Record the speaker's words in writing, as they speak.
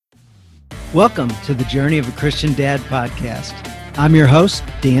Welcome to the Journey of a Christian Dad podcast. I'm your host,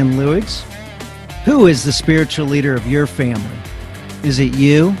 Dan Lewigs. Who is the spiritual leader of your family? Is it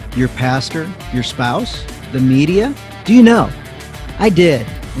you, your pastor, your spouse, the media? Do you know? I did,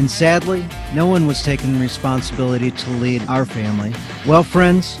 and sadly, no one was taking responsibility to lead our family. Well,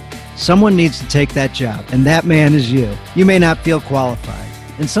 friends, someone needs to take that job, and that man is you. You may not feel qualified,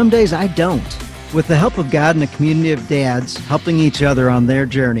 and some days I don't. With the help of God and a community of dads helping each other on their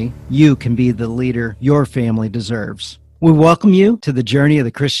journey, you can be the leader your family deserves. We welcome you to the Journey of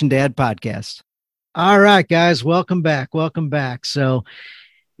the Christian Dad podcast. All right, guys, welcome back. Welcome back. So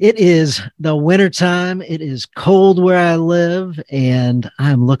it is the wintertime. It is cold where I live, and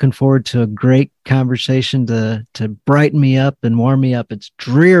I'm looking forward to a great conversation to brighten me up and warm me up. It's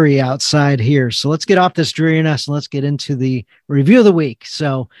dreary outside here. So let's get off this dreariness and let's get into the review of the week.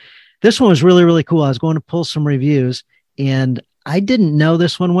 So this one was really, really cool. I was going to pull some reviews, and I didn't know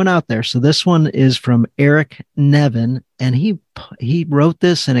this one went out there. So this one is from Eric Nevin, and he wrote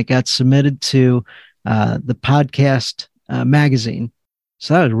this, and it got submitted to the podcast magazine.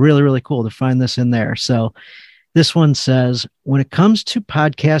 So that was really, really cool to find this in there. So this one says, when it comes to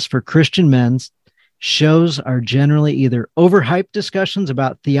podcasts for Christian men, shows are generally either overhyped discussions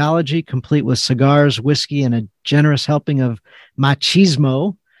about theology, complete with cigars, whiskey, and a generous helping of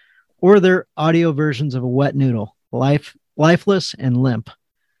machismo, or they're audio versions of a wet noodle, lifeless and limp.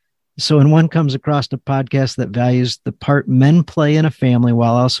 So when one comes across a podcast that values the part men play in a family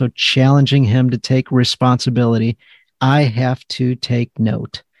while also challenging him to take responsibility, I have to take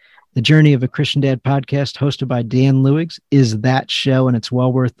note. The Journey of a Christian Dad podcast, hosted by Dan Lewigs, is that show, and it's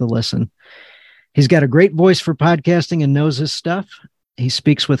well worth the listen. He's got a great voice for podcasting and knows his stuff. He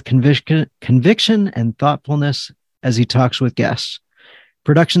speaks with conviction and thoughtfulness as he talks with guests.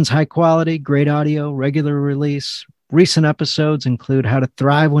 Production's high quality, great audio, regular release. Recent episodes include how to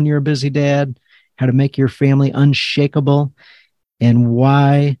thrive when you're a busy dad, how to make your family unshakable, and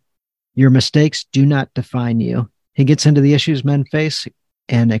why your mistakes do not define you. He gets into the issues men face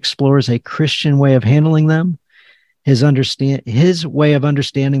and explores a Christian way of handling them. His way of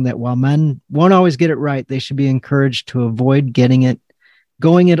understanding that while men won't always get it right, they should be encouraged to avoid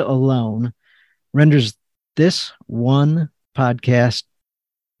going it alone, renders this one podcast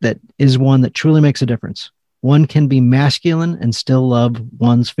that is one that truly makes a difference. One can be masculine and still love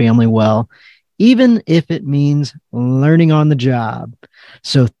one's family well, even if it means learning on the job.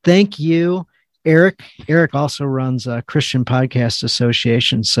 So thank you, Eric. Eric also runs a Christian Podcast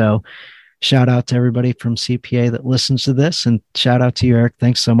Association. So shout out to everybody from CPA that listens to this, and shout out to you, Eric.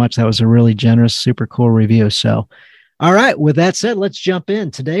 Thanks so much. That was a really generous, super cool review. So, all right, with that said, let's jump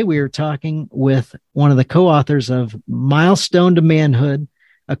in. Today, we are talking with one of the co-authors of Milestone to Manhood,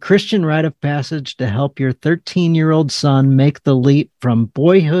 a Christian rite of passage to help your 13-year-old son make the leap from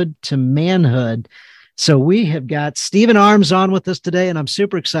boyhood to manhood. So we have got Stephen Arms on with us today, and I'm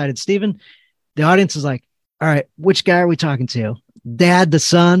super excited. Stephen, the audience is like, all right, which guy are we talking to? Dad, the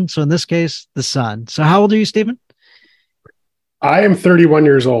son? So in this case, the son. So how old are you, Stephen? I am 31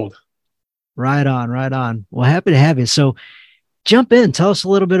 years old. Right on, right on. Well, happy to have you. So jump in. Tell us a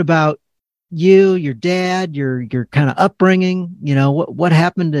little bit about you, your dad, your kind of upbringing. You know, what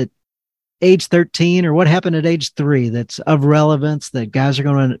happened at age 13 or what happened at age 3 that's of relevance that guys are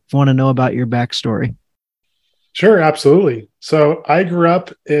going to want to know about your backstory? Sure, absolutely. So I grew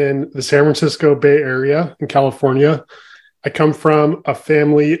up in the San Francisco Bay Area in California. I come from a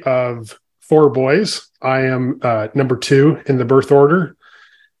family of 4 boys. I am number 2 in the birth order.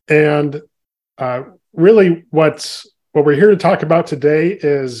 And really what we're here to talk about today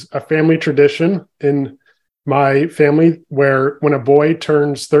is a family tradition in my family where when a boy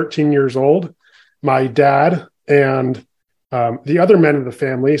turns 13 years old, my dad and the other men of the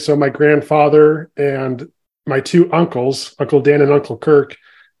family, so my grandfather and my 2 uncles, Uncle Dan and Uncle Kirk,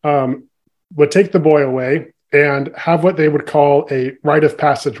 would take the boy away and have what they would call a rite of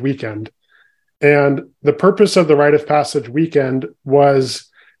passage weekend. And the purpose of the rite of passage weekend was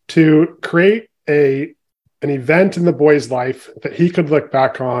to create an event in the boy's life that he could look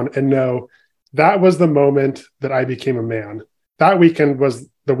back on and know that was the moment that I became a man. That weekend was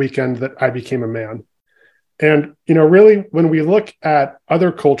the weekend that I became a man. And, you know, really, when we look at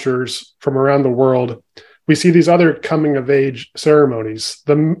other cultures from around the world, we see these other coming of age ceremonies.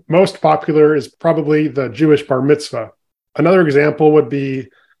 The most popular is probably the Jewish bar mitzvah. Another example would be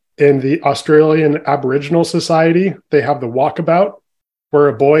in the Australian Aboriginal Society. They have the walkabout, where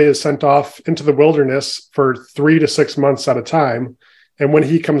a boy is sent off into the wilderness for 3 to 6 months at a time. And when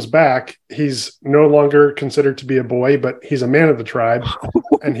he comes back, he's no longer considered to be a boy, but he's a man of the tribe,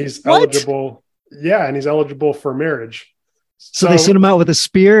 and he's eligible. Yeah, and he's eligible for marriage. So they sent him out with a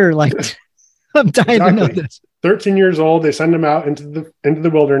spear, like I'm dying to know Exactly. this. 13 years old, they send him out into the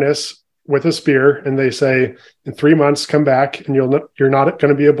wilderness with a spear, and they say, in 3 months, come back, and you're not going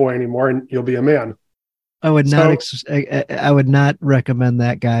to be a boy anymore, and you'll be a man. I would not. So I would not recommend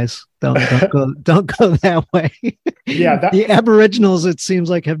that, guys. Don't go that way. yeah, that The Aboriginals, it seems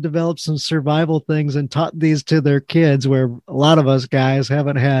like, have developed some survival things and taught these to their kids, where a lot of us guys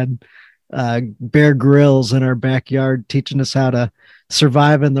haven't had Bear Grylls in our backyard teaching us how to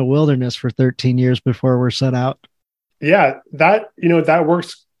survive in the wilderness for 13 years before we're set out. yeah, that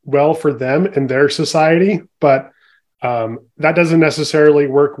works well for them in their society, but that doesn't necessarily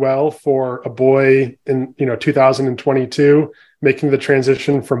work well for a boy in 2022 making the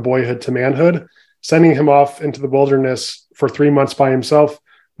transition from boyhood to manhood. Sending him off into the wilderness for 3 months by himself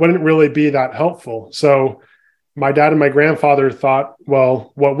wouldn't really be that helpful. So my dad and my grandfather thought,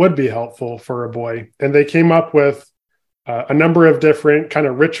 well, what would be helpful for a boy? And they came up with a number of different kind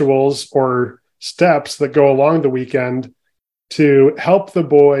of rituals or steps that go along the weekend to help the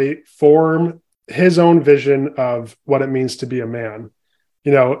boy form his own vision of what it means to be a man.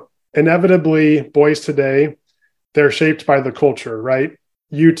 Inevitably, boys today, they're shaped by the culture, right?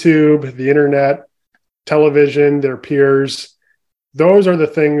 YouTube, the internet, television, their peers. Those are the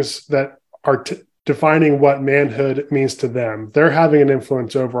things that are defining what manhood means to them. They're having an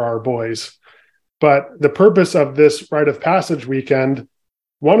influence over our boys. But the purpose of this rite of passage weekend,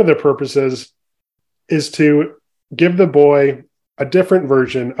 one of the purposes is to give the boy a different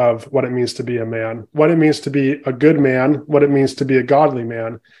version of what it means to be a man, what it means to be a good man, what it means to be a godly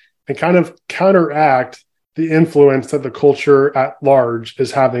man, and kind of counteract the influence that the culture at large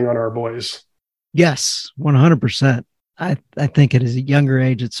is having on our boys. Yes, 100%. I think at a younger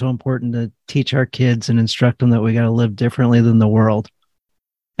age, it's so important to teach our kids and instruct them that we got to live differently than the world,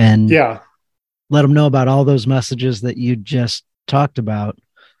 and Yeah, let them know about all those messages that you just talked about.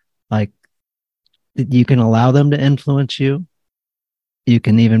 Like, that you can allow them to influence you. You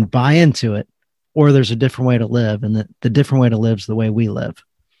can even buy into it, or there's a different way to live, and the different way to live is the way we live.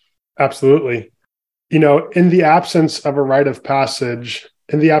 absolutely. In the absence of a rite of passage,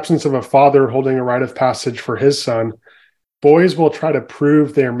 in the absence of a father holding a rite of passage for his son, boys will try to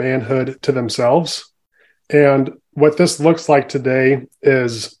prove their manhood to themselves. And what this looks like today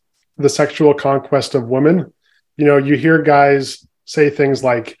is the sexual conquest of women. You hear guys say things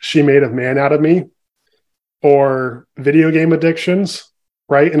like, she made a man out of me, or video game addictions,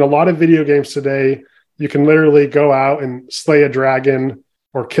 right? In a lot of video games today, you can literally go out and slay a dragon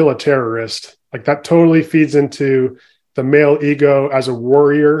or kill a terrorist. Like, that totally feeds into the male ego as a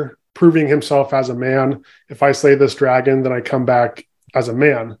warrior, proving himself as a man. If I slay this dragon, then I come back as a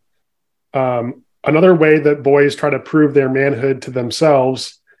man. Another way that boys try to prove their manhood to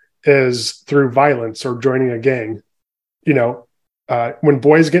themselves is through violence or joining a gang. When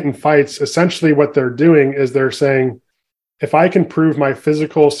boys get in fights, essentially what they're doing is they're saying, if I can prove my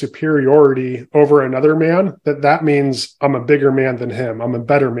physical superiority over another man, that means I'm a bigger man than him. I'm a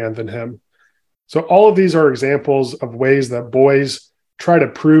better man than him. So all of these are examples of ways that boys try to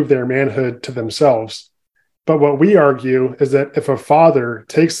prove their manhood to themselves. But what we argue is that if a father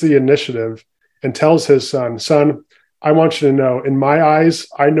takes the initiative and tells his son, I want you to know, in my eyes,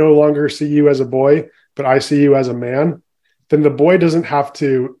 I no longer see you as a boy, but I see you as a man, then the boy doesn't have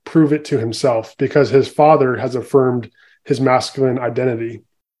to prove it to himself because his father has affirmed his masculine identity.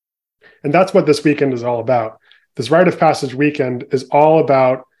 And that's what this weekend is all about. This rite of passage weekend is all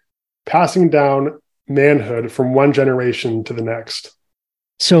about passing down manhood from one generation to the next.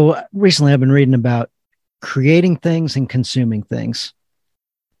 So recently I've been reading about creating things and consuming things.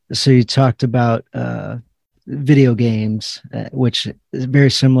 So you talked about video games, which is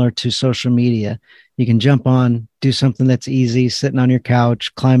very similar to social media. You can jump on, do something that's easy, sitting on your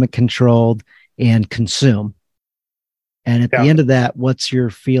couch, climate controlled, and consume. And at the end of that, what's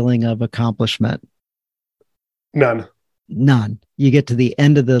your feeling of accomplishment? None. None. You get to the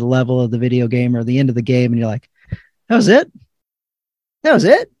end of the level of the video game or the end of the game, and you're like, that was it? That was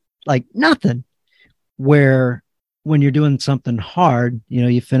it? Like, nothing. Where when you're doing something hard,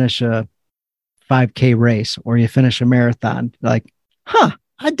 you finish a 5K race or you finish a marathon, like,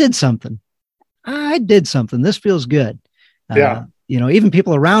 I did something. This feels good. Yeah. Even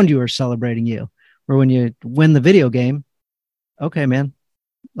people around you are celebrating you. Or when you win the video game, okay, man,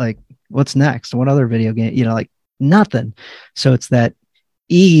 like, what's next? What other video game? Like, nothing. So it's that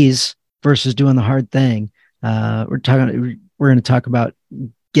ease versus doing the hard thing. We're going to talk about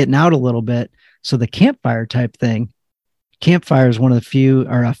getting out a little bit. So the campfire type thing, campfire is one of the few,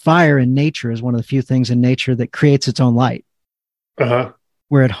 or a fire in nature is one of the few things in nature that creates its own light. Uh-huh.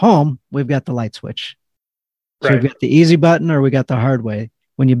 Where at home, we've got the light switch. So Right. we've got the easy button or we got the hard way.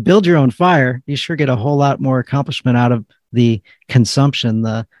 when you build your own fire, you sure get a whole lot more accomplishment out of the consumption,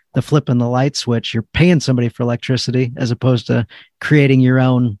 the flipping the light switch. You're paying somebody for electricity as opposed to creating your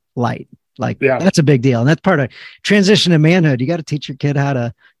own light. Like that's a big deal. And that's part of transition to manhood. You got to teach your kid how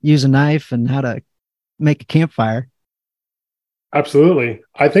to use a knife and how to make a campfire. Absolutely.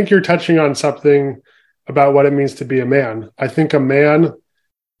 I think you're touching on something about what it means to be a man. I think a man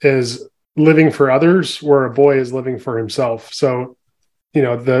is living for others where a boy is living for himself. So,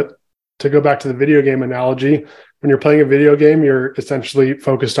 to go back to the video game analogy, when you're playing a video game, you're essentially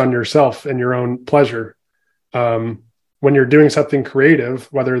focused on yourself and your own pleasure. When you're doing something creative,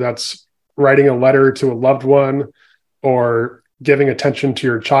 whether that's writing a letter to a loved one or giving attention to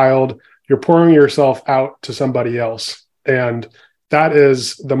your child, you're pouring yourself out to somebody else. And that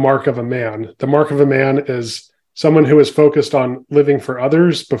is the mark of a man. The mark of a man is someone who is focused on living for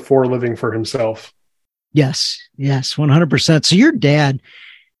others before living for himself. Yes, 100%. So your dad,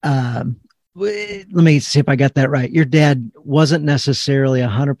 let me see if I got that right. Your dad wasn't necessarily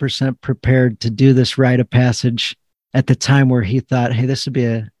 100% prepared to do this rite of passage at the time where he thought, hey, this would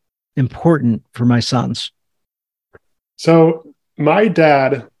be important for my sons. So my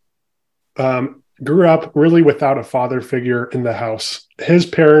dad grew up really without a father figure in the house. His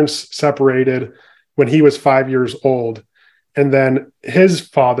parents separated when he was 5 years old. And then his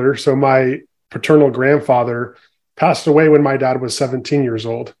father, so my paternal grandfather, passed away when my dad was 17 years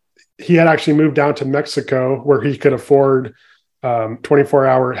old. He had actually moved down to Mexico where he could afford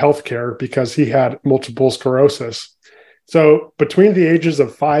 24-hour healthcare because he had multiple sclerosis. So between the ages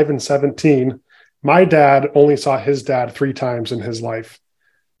of 5 and 17, my dad only saw his dad 3 times in his life.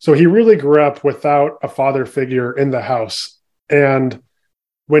 So he really grew up without a father figure in the house. And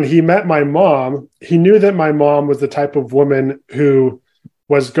when he met my mom, he knew that my mom was the type of woman who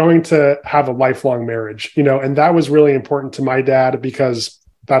was going to have a lifelong marriage, and that was really important to my dad because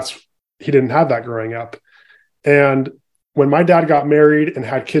he didn't have that growing up. And when my dad got married and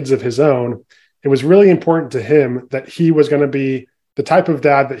had kids of his own, it was really important to him that he was going to be the type of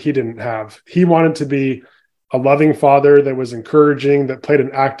dad that he didn't have. He wanted to be a loving father that was encouraging, that played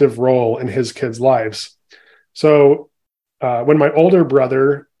an active role in his kids' lives. So when my older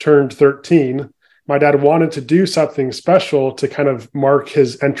brother turned 13, my dad wanted to do something special to kind of mark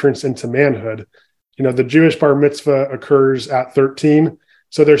his entrance into manhood. The Jewish bar mitzvah occurs at 13.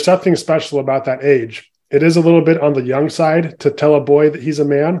 So there's something special about that age. It is a little bit on the young side to tell a boy that he's a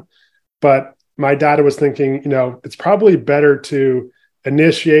man, but my dad was thinking, it's probably better to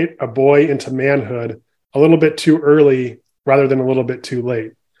initiate a boy into manhood a little bit too early rather than a little bit too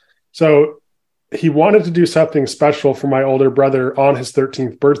late. So he wanted to do something special for my older brother on his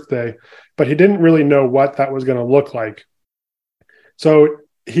 13th birthday, but he didn't really know what that was going to look like. So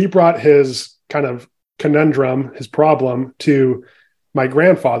he brought his kind of conundrum, his problem, to my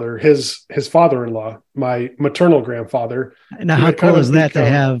grandfather, his father-in-law, my maternal grandfather. Now, how cool is that to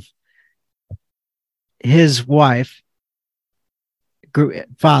have his wife,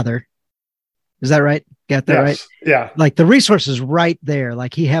 father? Is that right? Got that right? Yeah. Like the resources right there.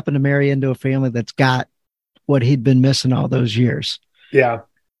 Like he happened to marry into a family that's got what he'd been missing all those years. Yeah.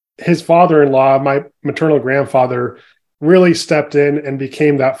 His father-in-law, my maternal grandfather, really stepped in and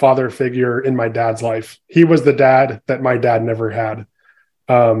became that father figure in my dad's life. He was the dad that my dad never had.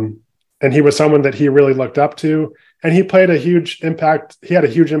 And he was someone that he really looked up to. And he played a huge impact. He had a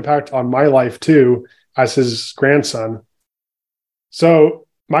huge impact on my life too, as his grandson. So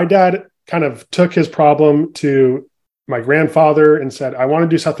my dad kind of took his problem to my grandfather and said, I want to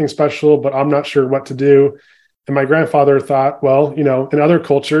do something special, but I'm not sure what to do. And my grandfather thought, well, in other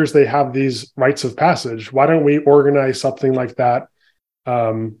cultures, they have these rites of passage. Why don't we organize something like that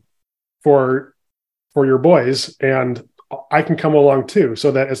for your boys? And I can come along too,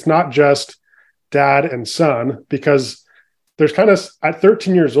 so that it's not just dad and son, because there's kind of, at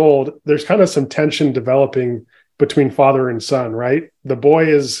 13 years old, there's kind of some tension developing between father and son, right? The boy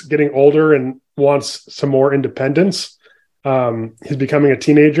is getting older and wants some more independence. He's becoming a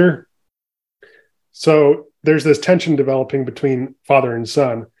teenager. So there's this tension developing between father and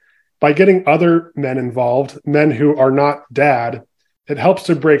son. By getting other men involved, men who are not dad, it helps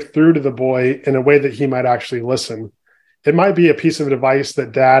to break through to the boy in a way that he might actually listen. It might be a piece of advice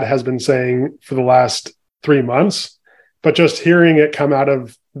that dad has been saying for the last 3 months, but just hearing it come out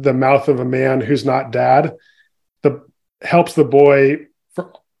of the mouth of a man who's not dad, helps the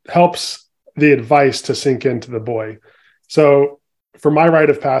advice to sink into the boy. So for my rite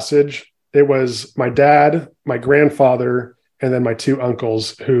of passage, it was my dad, my grandfather, and then my 2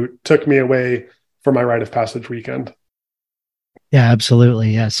 uncles who took me away for my rite of passage weekend. Yeah, absolutely.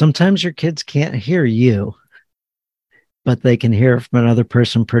 Yeah. Sometimes your kids can't hear you. but they can hear from another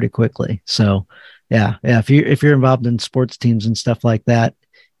person pretty quickly. So yeah. If you're involved in sports teams and stuff like that,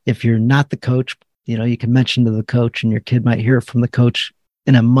 if you're not the coach, you can mention to the coach and your kid might hear from the coach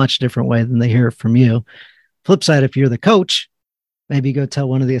in a much different way than they hear it from you. Flip side, if you're the coach, maybe go tell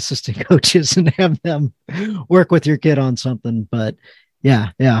one of the assistant coaches and have them work with your kid on something. But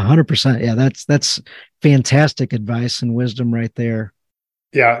yeah, 100%. Yeah, that's fantastic advice and wisdom right there.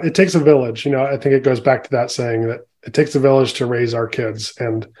 Yeah, it takes a village. I think it goes back to that saying that it takes a village to raise our kids.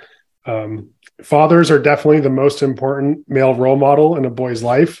 And fathers are definitely the most important male role model in a boy's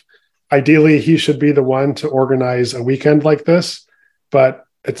life. Ideally, he should be the one to organize a weekend like this, but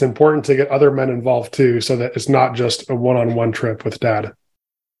it's important to get other men involved too, so that it's not just a one-on-one trip with dad.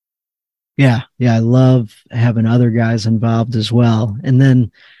 Yeah. I love having other guys involved as well. And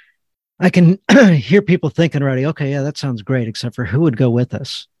then I can hear people thinking already, okay, yeah, that sounds great, except for who would go with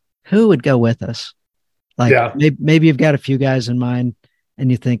us? Who would go with us? Like maybe you've got a few guys in mind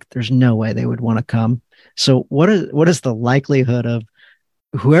and you think there's no way they would want to come. So what is the likelihood of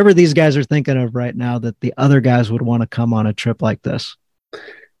whoever these guys are thinking of right now that the other guys would want to come on a trip like this?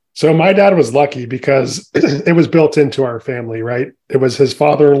 So my dad was lucky because it was built into our family, right? It was his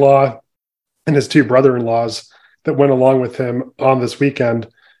father-in-law and his two brother-in-laws that went along with him on this weekend.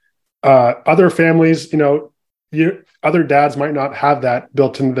 Other families, other dads might not have that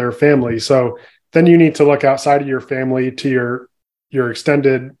built into their family. So then you need to look outside of your family to your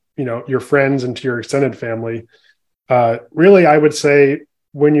extended, your friends and to your extended family. Really, I would say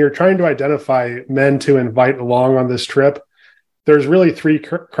when you're trying to identify men to invite along on this trip, there's really three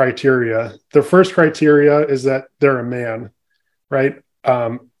criteria. The first criteria is that they're a man, right?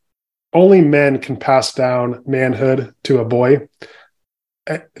 Only men can pass down manhood to a boy.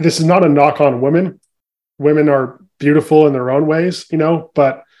 This is not a knock on women. Women are beautiful in their own ways,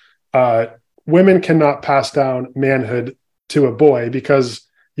 but women cannot pass down manhood to a boy because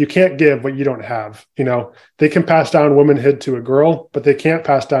you can't give what you don't have. They can pass down womanhood to a girl, but they can't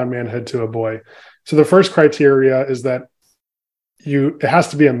pass down manhood to a boy. So the first criteria is that it has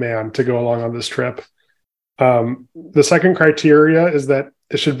to be a man to go along on this trip. The second criteria is that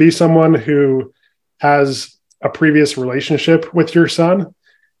it should be someone who has a previous relationship with your son.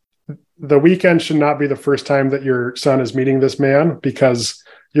 The weekend should not be the first time that your son is meeting this man, because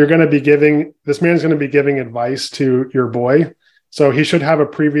this man's going to be giving advice to your boy. So he should have a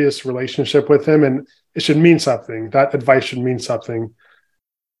previous relationship with him, and it should mean something. That advice should mean something.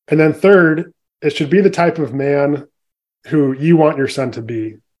 And then third, it should be the type of man who you want your son to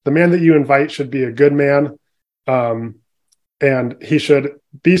be. The man that you invite should be a good man. And he should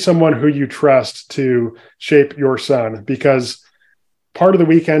be someone who you trust to shape your son, because part of the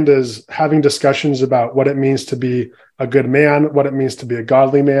weekend is having discussions about what it means to be a good man, what it means to be a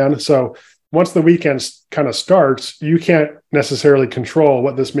godly man. So once the weekend kind of starts, you can't necessarily control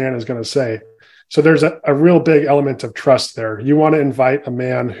what this man is going to say. So there's a real big element of trust there. You want to invite a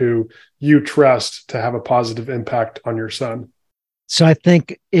man who you trust to have a positive impact on your son. So I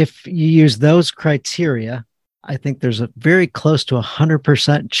think if you use those criteria, I think there's a very close to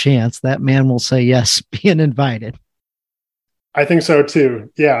 100% chance that man will say yes, being invited. I think so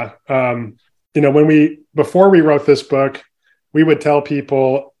too. Yeah. Before we wrote this book, we would tell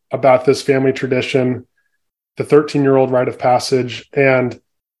people about this family tradition, the 13-year-old rite of passage, and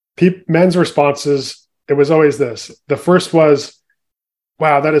men's responses, it was always this. The first was,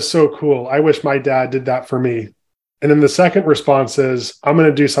 wow, that is so cool. I wish my dad did that for me. And then the second response is, I'm going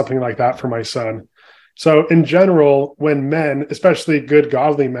to do something like that for my son. So in general, when men, especially good,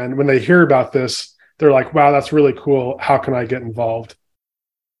 godly men, when they hear about this, they're like, wow, that's really cool. How can I get involved?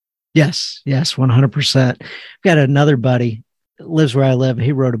 Yes, 100%. I've got another buddy that lives where I live.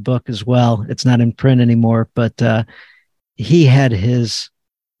 He wrote a book as well. It's not in print anymore, but he had his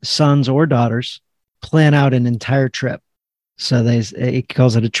sons or daughters plan out an entire trip. So he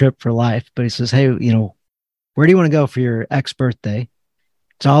calls it a trip for life, but he says, hey, where do you want to go for your ex birthday?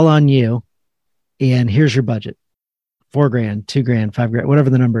 It's all on you. And here's your budget, $4,000, $2,000, $5,000, whatever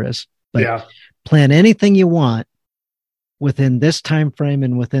the number is. But plan anything you want within this time frame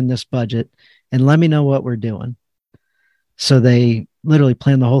and within this budget, and let me know what we're doing. So they literally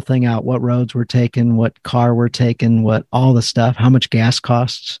plan the whole thing out, what roads we're taking, what car we're taking, what all the stuff, how much gas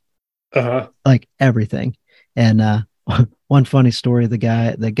costs, like everything. And one funny story, the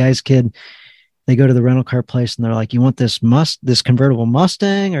guy's kid, they go to the rental car place and they're like, you want this convertible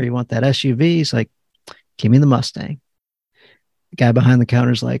Mustang, or you want that SUV? He's like, give me the Mustang. The guy behind the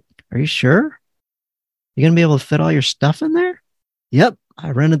counter is like, are you sure? You going to be able to fit all your stuff in there? Yep.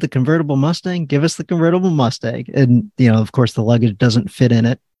 I rented the convertible Mustang. Give us the convertible Mustang. And, of course, the luggage doesn't fit in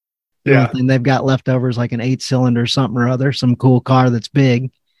it. The only Yeah. thing they've got left over is like an 8-cylinder something or other, some cool car that's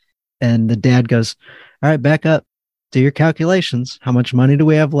big. And the dad goes, all right, back up. Do your calculations. How much money do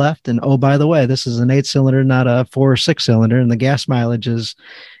we have left? And oh, by the way, this is an 8-cylinder, not a 4 or 6-cylinder. And the gas mileage is,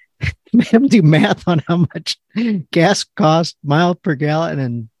 we have to do math on how much gas cost mile per gallon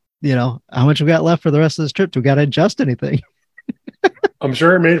and, how much we got left for the rest of this trip. Do we got to adjust anything? I'm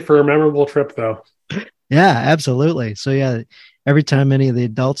sure it made for a memorable trip, though. Yeah, absolutely. So, yeah, every time any of the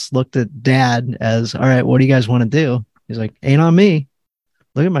adults looked at dad as, all right, what do you guys want to do? He's like, ain't on me.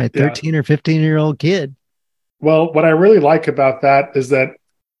 Look at my Yeah. 13 or 15-year-old kid. Well, what I really like about that is that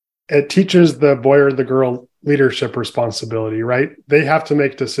it teaches the boy or the girl leadership responsibility, right? They have to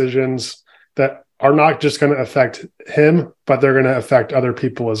make decisions that are not just going to affect him, but they're going to affect other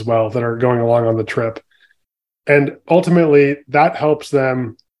people as well that are going along on the trip. And ultimately, that helps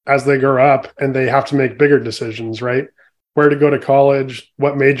them as they grow up and they have to make bigger decisions, right? Where to go to college,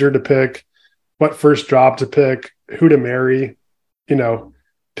 what major to pick, what first job to pick, who to marry.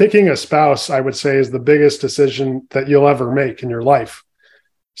 Picking a spouse, I would say, is the biggest decision that you'll ever make in your life.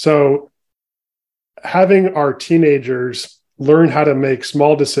 So having our teenagers learn how to make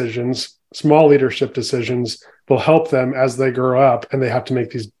small decisions, small leadership decisions, will help them as they grow up and they have to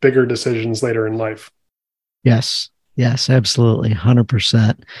make these bigger decisions later in life. Yes. Yes, absolutely.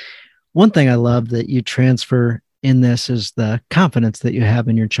 100%. One thing I love that you transfer in this is the confidence that you have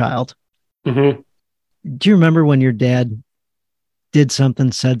in your child. Mm-hmm. Do you remember when your dad did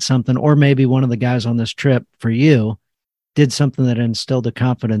something, said something, or maybe one of the guys on this trip for you did something that instilled a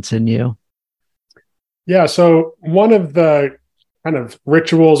confidence in you? Yeah. So one of the kind of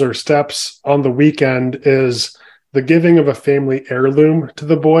rituals or steps on the weekend is the giving of a family heirloom to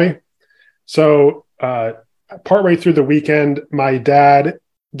the boy. So, partway through the weekend, my dad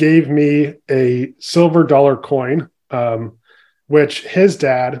gave me a silver dollar coin, which his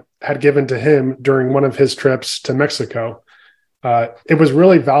dad had given to him during one of his trips to Mexico. It was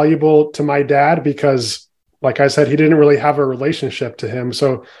really valuable to my dad because, like I said, he didn't really have a relationship to him.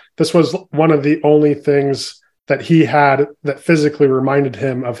 So this was one of the only things that he had that physically reminded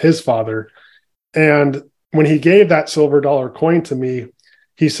him of his father. And when he gave that silver dollar coin to me,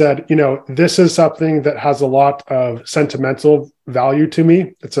 he said, this is something that has a lot of sentimental value to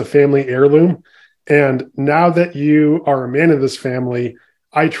me. It's a family heirloom. And now that you are a man of this family,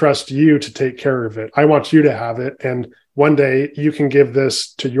 I trust you to take care of it. I want you to have it. And one day you can give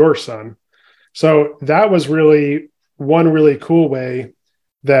this to your son. So that was really one really cool way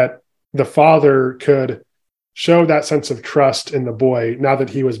that the father could show that sense of trust in the boy now that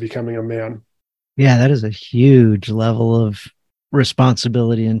he was becoming a man. Yeah, that is a huge level of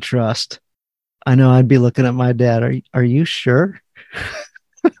responsibility and trust. I know I'd be looking at my dad. Are you sure?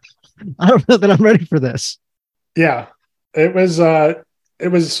 I don't know that I'm ready for this. Yeah, it was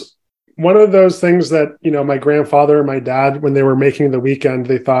one of those things that, my grandfather and my dad, when they were making the weekend,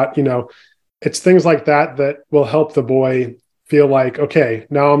 they thought, it's things like that that will help the boy feel like, okay,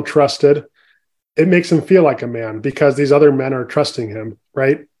 now I'm trusted. It makes him feel like a man because these other men are trusting him,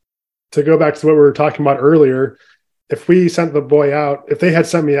 right? To go back to what we were talking about earlier, if we sent the boy out, if they had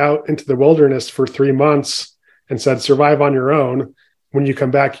sent me out into the wilderness for 3 months and said, survive on your own, when you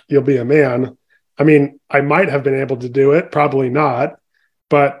come back, you'll be a man. I mean, I might have been able to do it, probably not,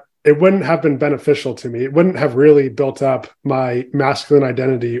 but it wouldn't have been beneficial to me. It wouldn't have really built up my masculine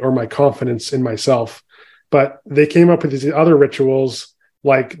identity or my confidence in myself. But they came up with these other rituals,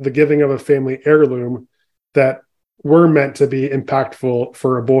 like the giving of a family heirloom, that were meant to be impactful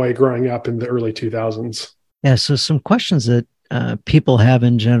for a boy growing up in the early 2000s. Yeah. So some questions that people have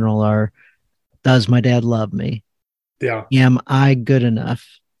in general are, does my dad love me? Yeah. Am I good enough?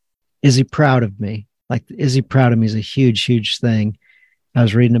 Is he proud of me? Like, is he proud of me is a huge, huge thing. I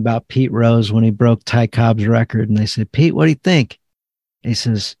was reading about Pete Rose when he broke Ty Cobb's record, and they said, Pete, what do you think? And he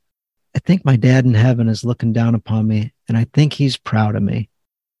says, I think my dad in heaven is looking down upon me, and I think he's proud of me.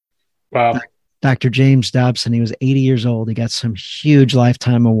 Wow. Dr. James Dobson, he was 80 years old. He got some huge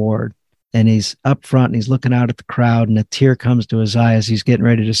lifetime award, and he's up front and he's looking out at the crowd, and a tear comes to his eye as he's getting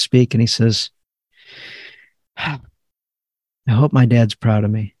ready to speak. And he says, I hope my dad's proud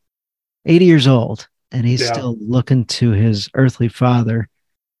of me. 80 years old, and he's Yeah. still looking to his earthly father.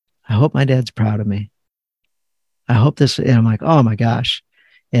 I hope my dad's proud of me. I hope this, and I'm like, oh my gosh.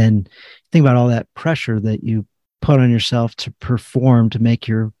 And think about all that pressure that you put on yourself to perform to make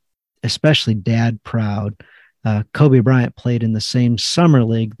your, especially dad, proud. Kobe Bryant played in the same summer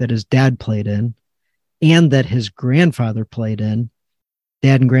league that his dad played in and that his grandfather played in.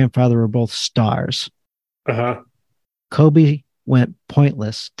 Dad and grandfather were both stars. Uh-huh. Kobe went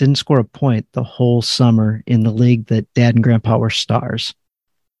pointless, didn't score a point the whole summer in the league that dad and grandpa were stars.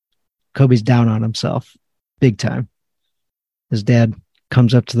 Kobe's down on himself big time. His dad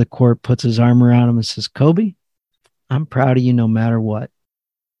comes up to the court, puts his arm around him and says, Kobe, I'm proud of you no matter what.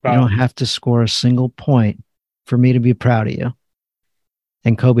 You Wow. don't have to score a single point for me to be proud of you.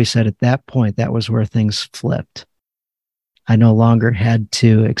 And Kobe said at that point, that was where things flipped. I no longer had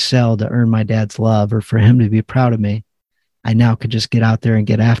to excel to earn my dad's love or for him to be proud of me. I now could just get out there and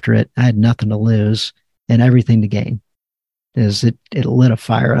get after it. I had nothing to lose and everything to gain. It lit a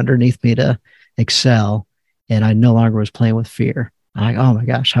fire underneath me to excel, and I no longer was playing with fear. I'm like, oh my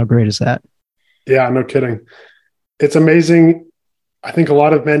gosh, how great is that? Yeah, no kidding. It's amazing. I think a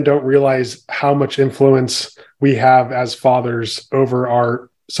lot of men don't realize how much influence we have as fathers over our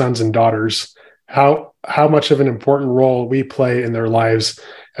sons and daughters, how much of an important role we play in their lives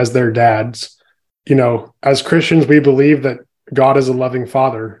as their dads. You know, as Christians, we believe that God is a loving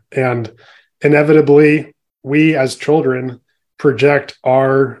father, and inevitably, we as children project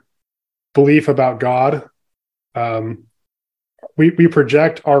our belief about God. We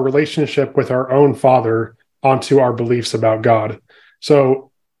project our relationship with our own father onto our beliefs about God. So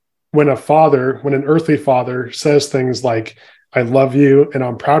when an earthly father says things like, I love you and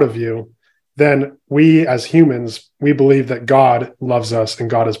I'm proud of you, then we as humans, we believe that God loves us and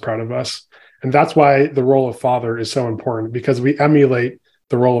God is proud of us. And that's why the role of father is so important, because we emulate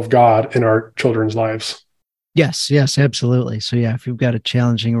the role of God in our children's lives. Yes, absolutely. So yeah, if you've got a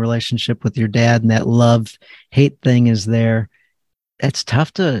challenging relationship with your dad and that love hate thing is there, it's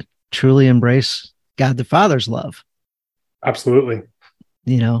tough to truly embrace God the Father's love. Absolutely.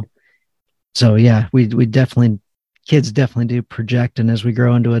 You know, so yeah, we definitely, kids definitely do project, and as we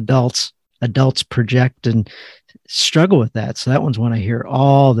grow into adults project and struggle with that. So that one's one I hear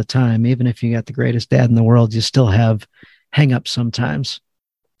all the time. Even if you got the greatest dad in the world, you still have hang-ups sometimes.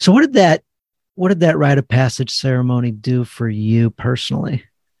 So what did that rite of passage ceremony do for you personally?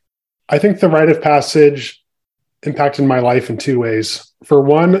 I think the rite of passage impacted my life in two ways. For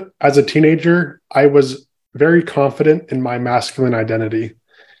one, as a teenager, I was very confident in my masculine identity.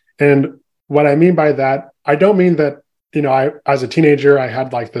 And what I mean by that, I don't mean that, as a teenager, I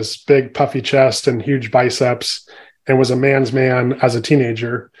had like this big puffy chest and huge biceps and was a man's man as a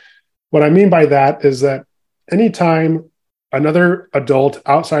teenager. What I mean by that is that anytime another adult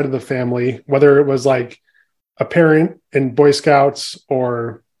outside of the family, whether it was like a parent in Boy Scouts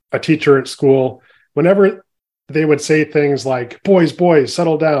or a teacher at school, whenever they would say things like, boys,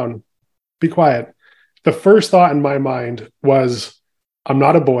 settle down, be quiet, the first thought in my mind was, I'm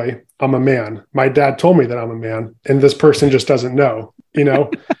not a boy, I'm a man. My dad told me that I'm a man, and this person just doesn't know,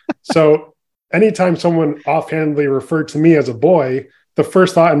 So anytime someone offhandedly referred to me as a boy, the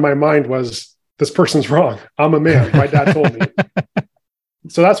first thought in my mind was, this person's wrong. I'm a man. My dad told me.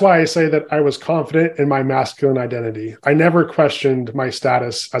 So that's why I say that I was confident in my masculine identity. I never questioned my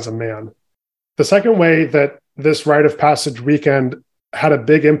status as a man. The second way that this rite of passage weekend had a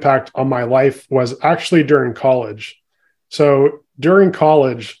big impact on my life was actually during college. So during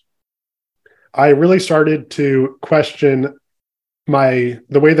college, I really started to question the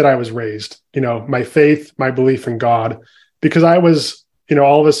way that I was raised, my faith, my belief in God, because I was,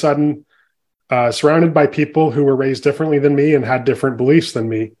 all of a sudden surrounded by people who were raised differently than me and had different beliefs than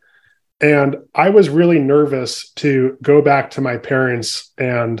me. And I was really nervous to go back to my parents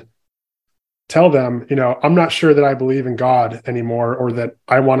and tell them, I'm not sure that I believe in God anymore, or that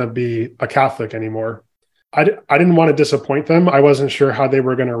I want to be a Catholic anymore. I didn't want to disappoint them. I wasn't sure how they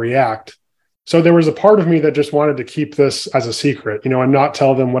were going to react. So there was a part of me that just wanted to keep this as a secret, and not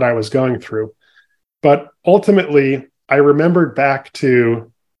tell them what I was going through. But ultimately, I remembered back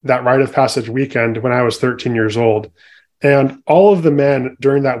to that rite of passage weekend when I was 13 years old. And all of the men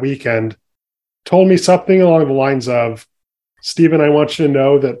during that weekend told me something along the lines of, Stephen, I want you to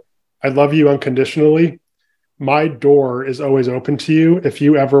know that I love you unconditionally. My door is always open to you. If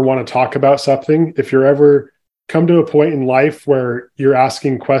you ever want to talk about something, if you're ever come to a point in life where you're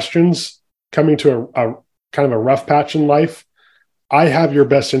asking questions, coming to a kind of a rough patch in life, I have your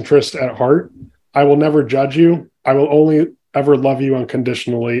best interest at heart. I will never judge you. I will only ever love you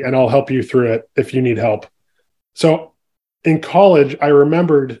unconditionally, and I'll help you through it if you need help. So in college, I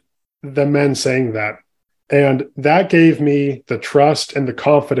remembered the men saying that. And that gave me the trust and the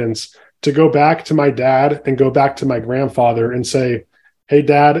confidence to go back to my dad and go back to my grandfather and say, hey,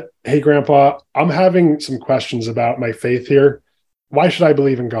 Dad, hey, Grandpa, I'm having some questions about my faith here. Why should I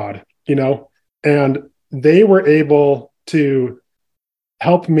believe in God? And they were able to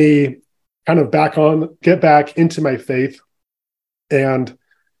help me kind of get back into my faith. And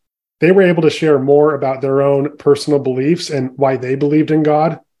they were able to share more about their own personal beliefs and why they believed in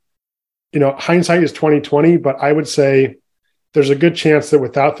God. Hindsight is 2020, but I would say there's a good chance that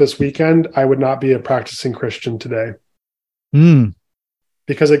without this weekend, I would not be a practicing Christian today. Mm.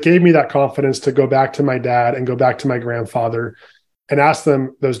 Because it gave me that confidence to go back to my dad and go back to my grandfather and ask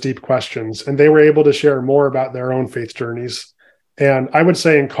them those deep questions. And they were able to share more about their own faith journeys. And I would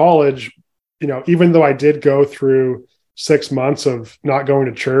say in college, even though I did go through 6 months of not going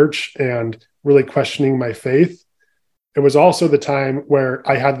to church and really questioning my faith, it was also the time where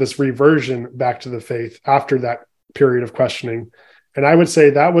I had this reversion back to the faith after that period of questioning. And I would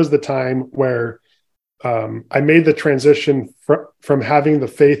say that was the time where I made the transition from having the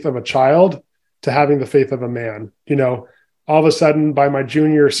faith of a child to having the faith of a man. All of a sudden, by my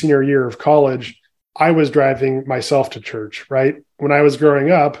senior year of college, I was driving myself to church, right? When I was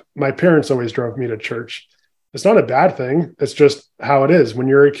growing up, my parents always drove me to church. It's not a bad thing. It's just how it is. When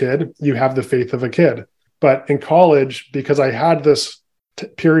you're a kid, you have the faith of a kid. But in college, because I had this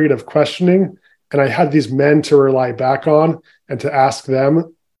period of questioning and I had these men to rely back on and to ask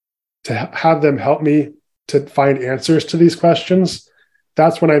them, to have them help me to find answers to these questions,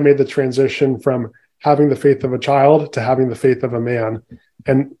 that's when I made the transition from having the faith of a child to having the faith of a man.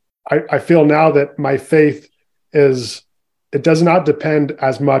 And I feel now that my faith it does not depend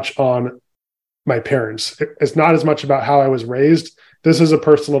as much on my parents. It's not as much about how I was raised. This is a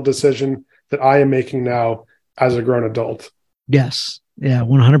personal decision that I am making now as a grown adult. Yes. Yeah,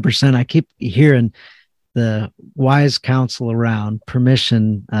 100%. I keep hearing the wise counsel around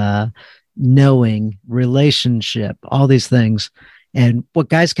permission, knowing, relationship, all these things. And what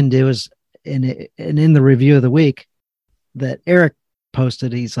guys can do is, in the review of the week that Eric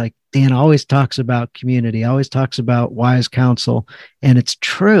posted, he's like, Dan always talks about community, always talks about wise counsel. And it's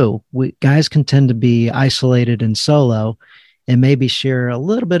true. Guys can tend to be isolated and solo and maybe share a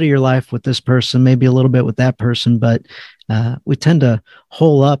little bit of your life with this person, maybe a little bit with that person, but we tend to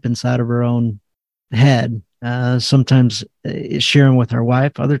hole up inside of our own head, sometimes sharing with our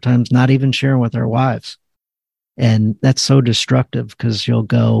wife, other times not even sharing with our wives. And that's so destructive because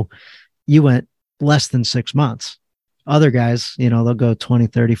you went less than 6 months. Other guys, they'll go 20,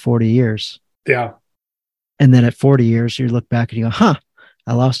 30, 40 years. Yeah. And then at 40 years, you look back and you go,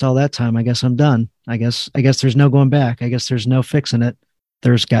 I lost all that time. I guess I'm done. I guess there's no going back. I guess there's no fixing it.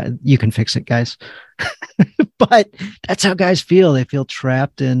 You can fix it, guys. But that's how guys feel. They feel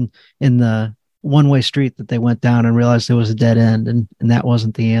trapped in the one-way street that they went down and realized there was a dead end, and that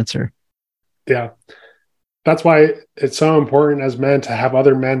wasn't the answer. Yeah. That's why it's so important as men to have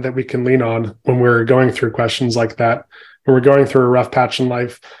other men that we can lean on when we're going through questions like that. When we're going through a rough patch in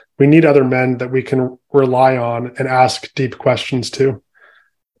life, we need other men that we can rely on and ask deep questions to.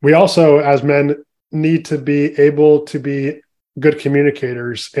 We also, as men, need to be able to be good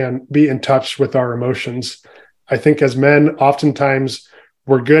communicators and be in touch with our emotions. I think as men, oftentimes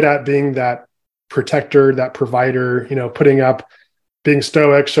we're good at being that protector, that provider, being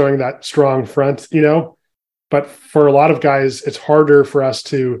stoic, showing that strong front, But for a lot of guys, it's harder for us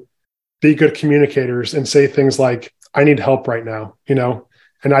to be good communicators and say things like, I need help right now,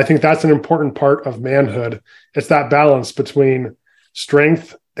 And I think that's an important part of manhood. It's that balance between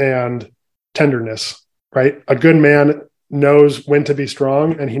strength and tenderness, right? A good man knows when to be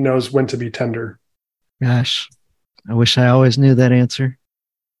strong and he knows when to be tender. Gosh, I wish I always knew that answer.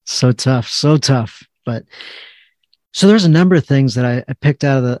 So tough. But so there's a number of things that I picked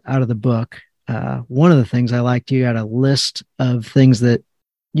out of the book. One of the things I liked, you had a list of things that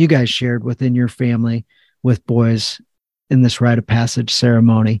you guys shared within your family with boys in this rite of passage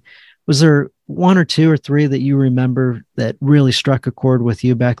ceremony. Was there one or two or three that you remember that really struck a chord with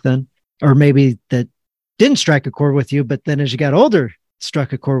you back then? Or maybe that didn't strike a chord with you, but then as you got older,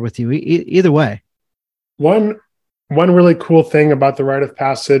 struck a chord with you? Either way. One really cool thing about the rite of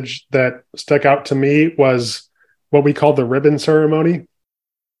passage that stuck out to me was what we call the ribbon ceremony.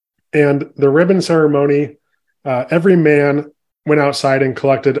 And the ribbon ceremony, every man went outside and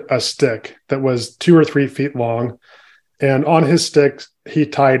collected a stick that was 2 or 3 feet long. And on his stick, he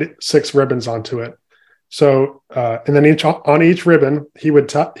tied 6 ribbons onto it. So, and then on each ribbon, he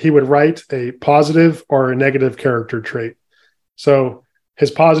would write a positive or a negative character trait. So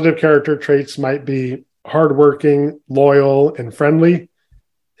his positive character traits might be hardworking, loyal, and friendly.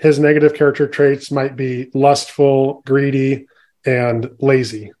 His negative character traits might be lustful, greedy, and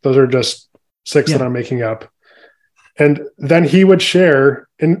lazy. Those are just 6 that I'm making up. And then he would share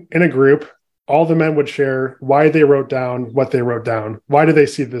in a group, all the men would share why they wrote down what they wrote down. Why do they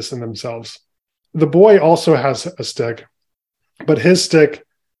see this in themselves? The boy also has a stick, but his stick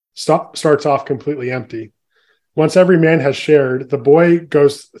starts off completely empty. Once every man has shared, the boy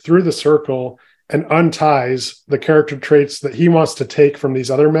goes through the circle and unties the character traits that he wants to take from these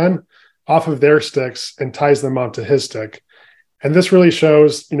other men off of their sticks and ties them onto his stick. And this really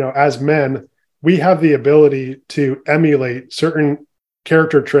shows, as men, we have the ability to emulate certain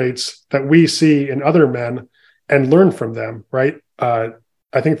character traits that we see in other men and learn from them, right?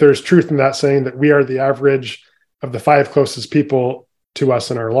 I think there's truth in that saying that we are the average of the 5 closest people to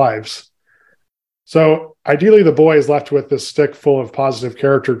us in our lives. So ideally, the boy is left with this stick full of positive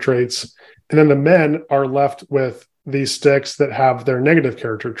character traits, and then the men are left with these sticks that have their negative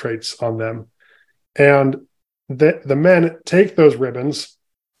character traits on them. And the men take those ribbons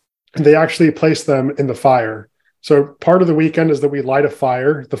and they actually place them in the fire. So part of the weekend is that we light a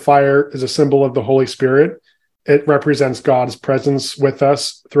fire. The fire is a symbol of the Holy Spirit. It represents God's presence with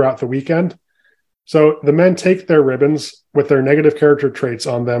us throughout the weekend. So the men take their ribbons with their negative character traits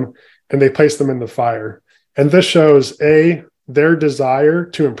on them and they place them in the fire. And this shows their desire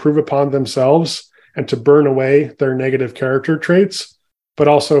to improve upon themselves and to burn away their negative character traits, but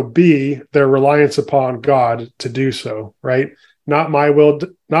also B, their reliance upon God to do so, right? Not my will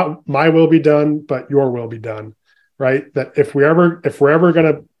be done, but your will be done, right? That if we're ever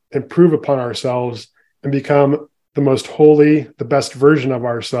going to improve upon ourselves and become the most holy, the best version of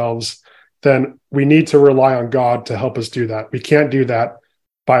ourselves, then we need to rely on God to help us do that. We can't do that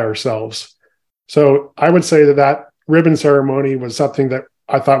by ourselves. So I would say that ribbon ceremony was something that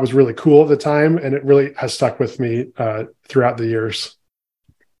I thought was really cool at the time, and it really has stuck with me throughout the years.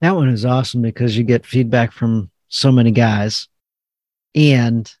 That one is awesome because you get feedback from so many guys.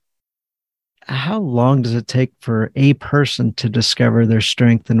 And how long does it take for a person to discover their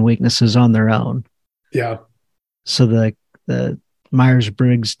strength and weaknesses on their own? Yeah. So the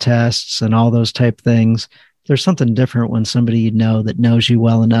Myers-Briggs tests and all those type things, there's something different when somebody you know that knows you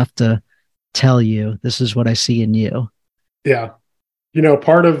well enough to tell you, this is what I see in you. Yeah.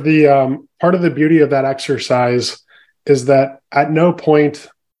 Part of the beauty of that exercise is that at no point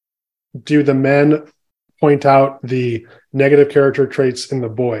do the men point out the negative character traits in the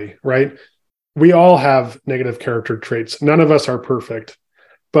boy, right? We all have negative character traits. None of us are perfect.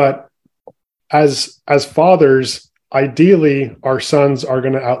 But as fathers, ideally, our sons are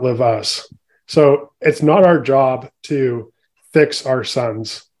going to outlive us. So it's not our job to fix our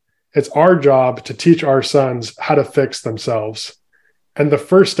sons. It's our job to teach our sons how to fix themselves. And the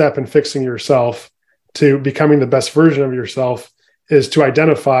first step in fixing yourself to becoming the best version of yourself is to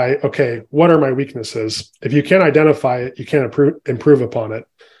identify, okay, what are my weaknesses? If you can't identify it, you can't improve upon it.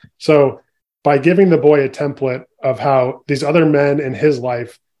 So by giving the boy a template of how these other men in his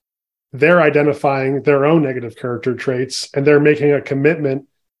life, they're identifying their own negative character traits and they're making a commitment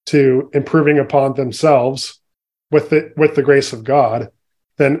to improving upon themselves with the grace of God,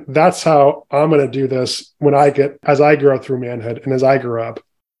 then that's how I'm going to do this as I grow through manhood and as I grow up.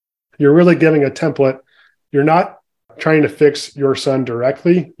 You're really giving a template. You're not trying to fix your son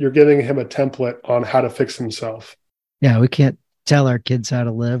directly. You're giving him a template on how to fix himself. Yeah, we can't tell our kids how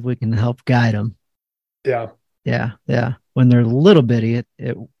to live. We can help guide them. Yeah. Yeah. When they're little bitty,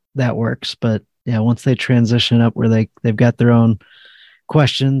 it that works. But yeah, once they transition up where they've got their own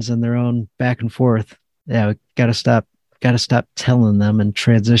questions and their own back and forth, yeah, we gotta stop telling them and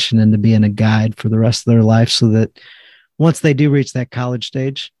transition into being a guide for the rest of their life so that once they do reach that college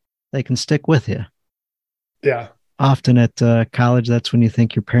stage, they can stick with you. Yeah. Often at college, that's when you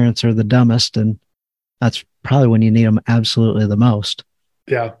think your parents are the dumbest, and that's probably when you need them absolutely the most.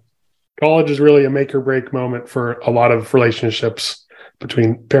 Yeah. College is really a make or break moment for a lot of relationships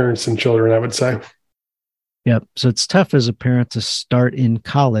between parents and children, I would say. Yep. So it's tough as a parent to start in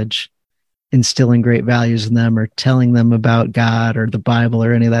college instilling great values in them or telling them about God or the Bible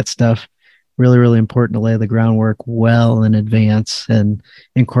or any of that stuff. Really, really important to lay the groundwork well in advance and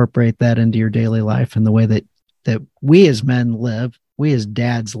incorporate that into your daily life and the way that we as men live, we as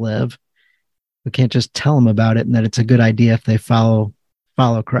dads live. We can't just tell them about it and that it's a good idea if they follow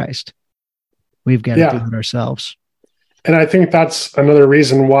Christ. We've got to do it ourselves. And I think that's another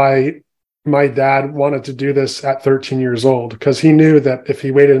reason why my dad wanted to do this at 13 years old, because he knew that if he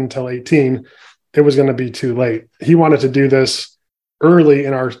waited until 18, it was going to be too late. He wanted to do this early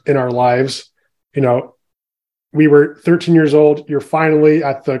in our lives. We were 13 years old. You're finally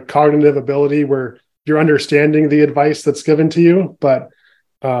at the cognitive ability where you're understanding the advice that's given to you, but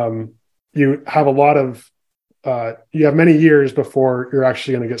you have you have many years before you're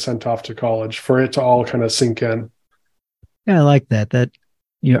actually going to get sent off to college for it to all kind of sink in. Yeah, I like that.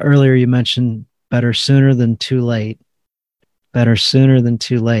 Earlier you mentioned better sooner than too late. Better sooner than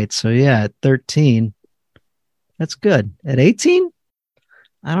too late. So yeah, at 13, that's good. At 18,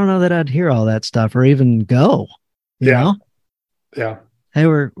 I don't know that I'd hear all that stuff or even go. You know? Yeah. Hey,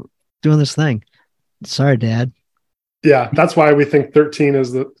 we're doing this thing. Sorry, Dad. Yeah, that's why we think 13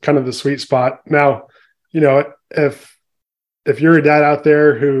 is the kind of the sweet spot. Now, if if you're a dad out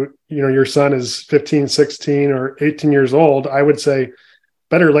there who, your son is 15, 16, or 18 years old, I would say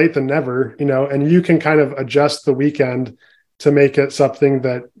better late than never, and you can kind of adjust the weekend to make it something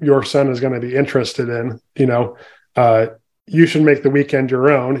that your son is going to be interested in. You should make the weekend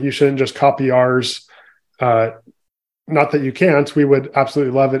your own. You shouldn't just copy ours. Not that you can't. We would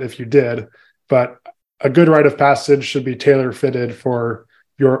absolutely love it if you did, but a good rite of passage should be tailor fitted for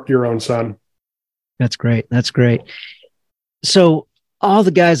your own son. That's great. That's great. So all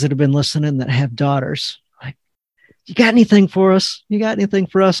the guys that have been listening that have daughters, like, you got anything for us? You got anything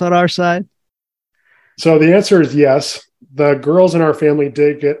for us on our side? So the answer is yes. The girls in our family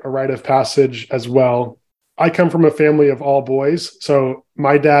did get a rite of passage as well. I come from a family of all boys. So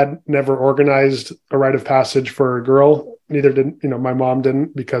my dad never organized a rite of passage for a girl. Neither did, my mom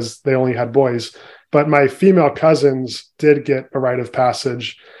didn't, because they only had boys. But my female cousins did get a rite of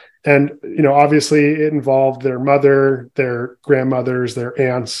passage. And, obviously it involved their mother, their grandmothers, their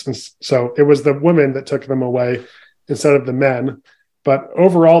aunts. And so it was the women that took them away instead of the men. But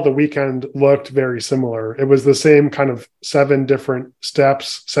overall, the weekend looked very similar. It was the same kind of 7 different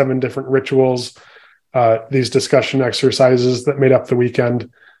steps, 7 different rituals, these discussion exercises that made up the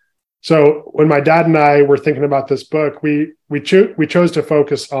weekend. So when my dad and I were thinking about this book, we chose to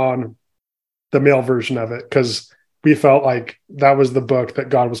focus on the male version of it because we felt like that was the book that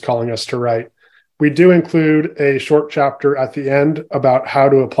God was calling us to write. We do include a short chapter at the end about how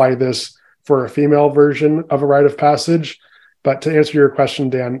to apply this for a female version of a rite of passage. But to answer your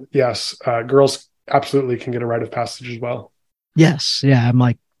question, Dan, yes, girls absolutely can get a rite of passage as well. Yes. Yeah.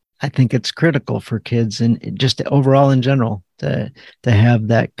 I think it's critical for kids and just overall in general to have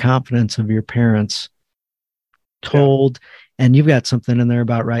that confidence of your parents told. Yeah. And you've got something in there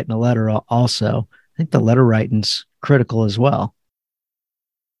about writing a letter also. I think the letter writing's critical as well.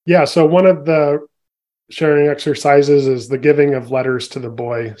 Yeah. So one of the sharing exercises is the giving of letters to the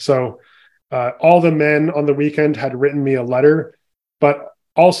boy. So all the men on the weekend had written me a letter, but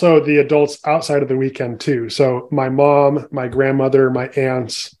also the adults outside of the weekend too. So my mom, my grandmother, my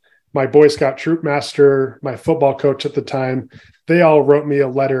aunts, my Boy Scout troop master, my football coach at the time, they all wrote me a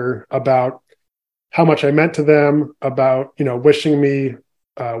letter about how much I meant to them, about, wishing me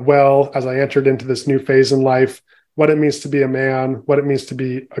well as I entered into this new phase in life, what it means to be a man, what it means to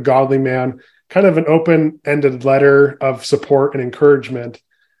be a godly man, kind of an open-ended letter of support and encouragement.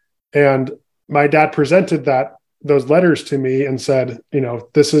 And my dad presented those letters to me and said,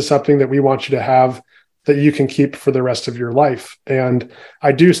 this is something that we want you to have that you can keep for the rest of your life. And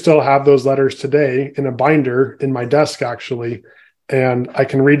I do still have those letters today in a binder in my desk, actually, and I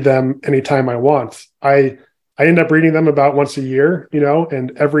can read them anytime I want. I end up reading them about once a year,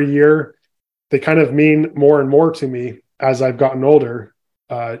 and every year they kind of mean more and more to me as I've gotten older.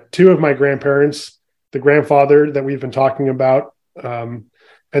 2 of my grandparents, the grandfather that we've been talking about, and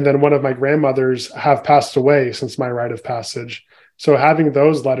then one of my grandmothers have passed away since my rite of passage. So having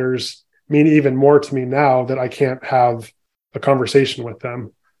those letters mean even more to me now that I can't have a conversation with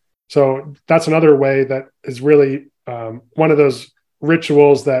them. So that's another way that is really one of those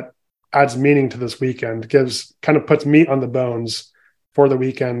rituals that adds meaning to this weekend, kind of puts meat on the bones for the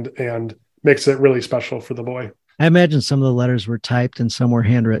weekend and makes it really special for the boy. I imagine some of the letters were typed and some were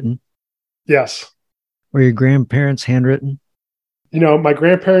handwritten. Yes. Were your grandparents handwritten? My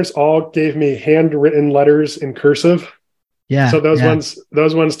grandparents all gave me handwritten letters in cursive. Yeah. So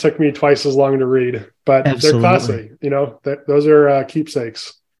those ones took me twice as long to read, but Absolutely. They're classy. Those are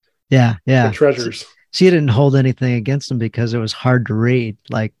keepsakes. Yeah. Yeah. They're treasures. So you didn't hold anything against them because it was hard to read.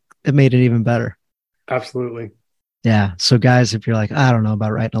 Like, it made it even better. Absolutely. Yeah. So guys, if you're like, I don't know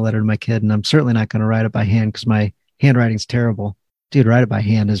about writing a letter to my kid, and I'm certainly not going to write it by hand because my handwriting's terrible. Dude, write it by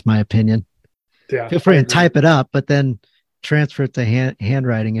hand is my opinion. Yeah. Feel free to type it up, but then transfer it to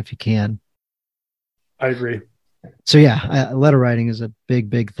handwriting if you can. I agree. So yeah, letter writing is a big,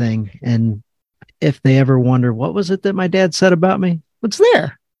 big thing. And if they ever wonder, what was it that my dad said about me? What's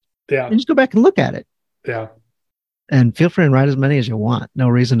there? Yeah. And just go back and look at it. Yeah. And feel free and write as many as you want. No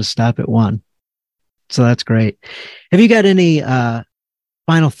reason to stop at one. So that's great. Have you got any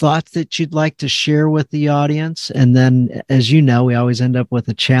final thoughts that you'd like to share with the audience? And then, as you know, we always end up with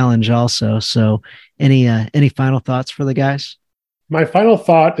a challenge also. So any final thoughts for the guys? My final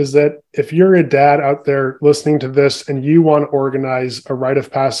thought is that if you're a dad out there listening to this and you want to organize a rite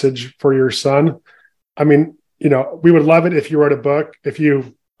of passage for your son, I mean, we would love it if you wrote a book.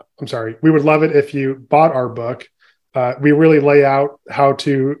 We would love it if you bought our book. We really lay out how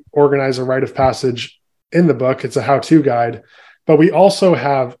to organize a rite of passage in the book. It's a how-to guide, but we also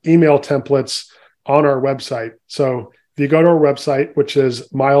have email templates on our website. So if you go to our website, which is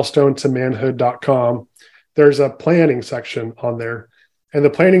milestonetomanhood.com, there's a planning section on there. And the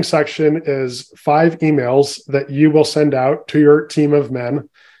planning section is 5 emails that you will send out to your team of men.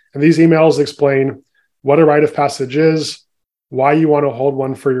 And these emails explain what a rite of passage is, why you want to hold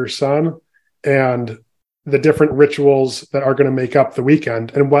one for your son, and the different rituals that are going to make up the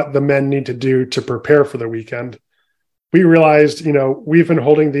weekend and what the men need to do to prepare for the weekend. We realized, we've been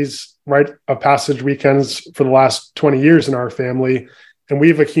holding these rite of passage weekends for the last 20 years in our family, and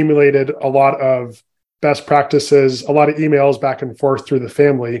we've accumulated a lot of best practices, a lot of emails back and forth through the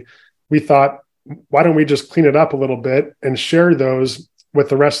family. We thought, why don't we just clean it up a little bit and share those with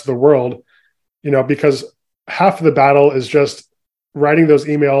the rest of the world? Because half of the battle is just writing those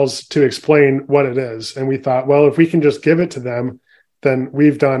emails to explain what it is. And we thought, well, if we can just give it to them, then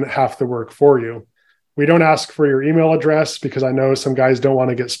we've done half the work for you. We don't ask for your email address because I know some guys don't want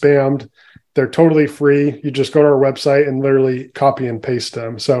to get spammed. They're totally free. You just go to our website and literally copy and paste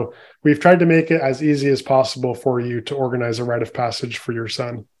them. So we've tried to make it as easy as possible for you to organize a rite of passage for your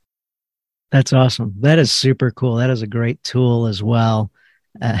son. That's awesome. That is super cool. That is a great tool as well.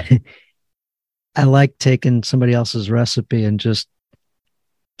 I like taking somebody else's recipe and just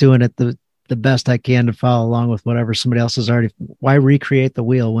doing it the best I can to follow along with whatever somebody else has already. Why recreate the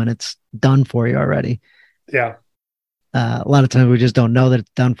wheel when it's done for you already? Yeah. A lot of times we just don't know that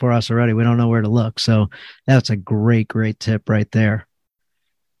it's done for us already. We don't know where to look. So that's a great tip right there.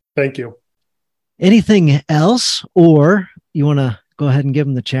 Thank you. Anything else, or you want to go ahead and give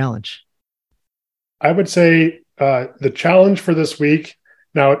them the challenge? I would say the challenge for this week,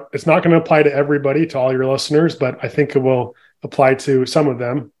 now it's not going to apply to everybody, to all your listeners, but I think it will apply to some of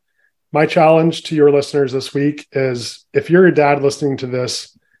them. My challenge to your listeners this week is, if you're a dad listening to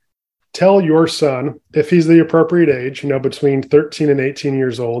this, tell your son, if he's the appropriate age, between 13 and 18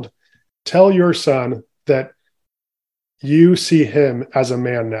 years old, tell your son that you see him as a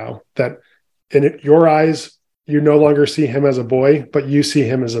man now, that in your eyes, you no longer see him as a boy, but you see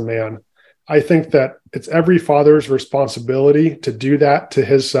him as a man. I think that it's every father's responsibility to do that to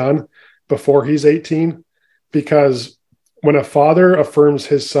his son before he's 18, because when a father affirms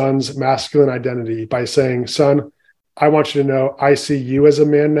his son's masculine identity by saying, son, I want you to know I see you as a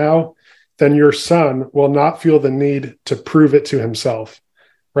man now, then your son will not feel the need to prove it to himself,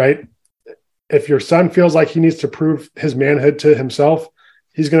 right? If your son feels like he needs to prove his manhood to himself,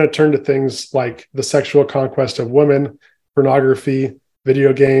 he's going to turn to things like the sexual conquest of women, pornography,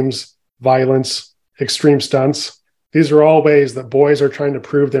 video games, violence, extreme stunts. These are all ways that boys are trying to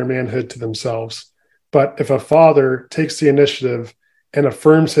prove their manhood to themselves. But if a father takes the initiative and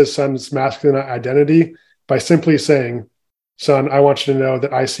affirms his son's masculine identity by simply saying, son, I want you to know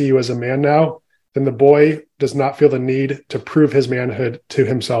that I see you as a man now, then the boy does not feel the need to prove his manhood to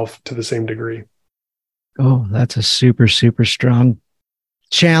himself to the same degree. Oh, that's a super strong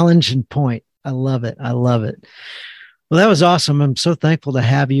challenge and point. I love it. Well, that was awesome. I'm so thankful to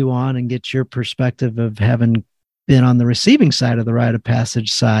have you on and get your perspective of having been on the receiving side of the rite of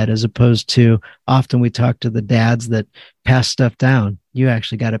passage side, as opposed to often we talk to the dads that pass stuff down. You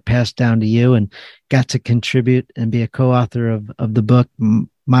actually got it passed down to you and got to contribute and be a co-author of the book,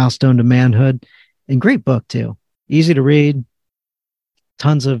 Milestone to Manhood. And great book too. Easy to read.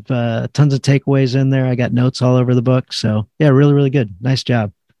 Tons of takeaways in there. I got notes all over the book. So yeah, really good. Nice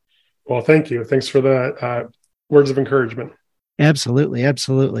job. Well, thank you. Thanks for the words of encouragement.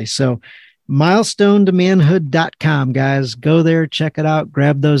 Absolutely. So milestonetomanhood.com, guys. Go there, check it out,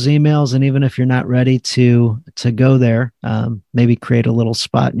 grab those emails. And even if you're not ready to go there, maybe create a little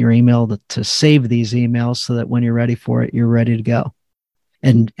spot in your email to save these emails so that when you're ready for it, you're ready to go.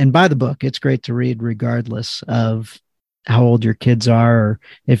 And buy the book. It's great to read regardless of how old your kids are, or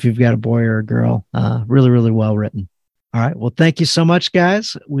if you've got a boy or a girl. Really well written. All right. Well, thank you so much,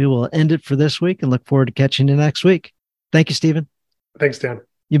 guys. We will end it for this week and look forward to catching you next week. Thank you, Stephen. Thanks, Dan.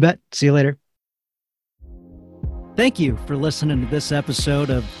 You bet. See you later. Thank you for listening to this episode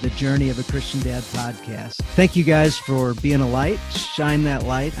of the Journey of a Christian Dad podcast. Thank you guys for being a light. Shine that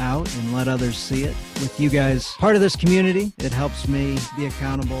light out and let others see it. With you guys part of this community, it helps me be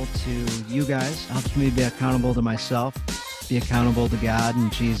accountable to you guys. It helps me be accountable to myself, be accountable to God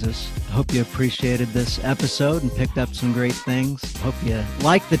and Jesus. I hope you appreciated this episode and picked up some great things. Hope you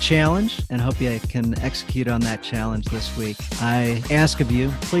like the challenge and hope you can execute on that challenge this week. I ask of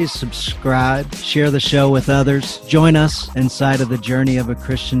you, please subscribe, share the show with others. Join us inside of the Journey of a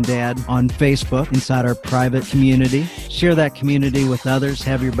Christian Dad on Facebook, inside our private community. Share that community with others.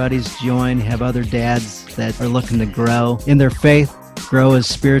 Have your buddies join. Have other dads that are looking to grow in their faith. grow as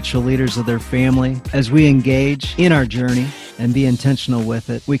spiritual leaders of their family. As we engage in our journey and be intentional with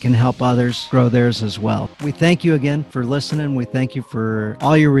it, we can help others grow theirs as well. We thank you again for listening. We thank you for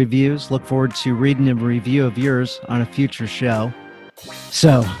all your reviews. Look forward to reading a review of yours on a future show.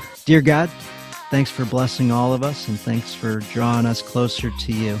 So, dear God, thanks for blessing all of us, and thanks for drawing us closer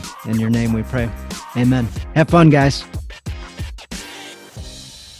to you. In your name we pray. Amen. Have fun, guys.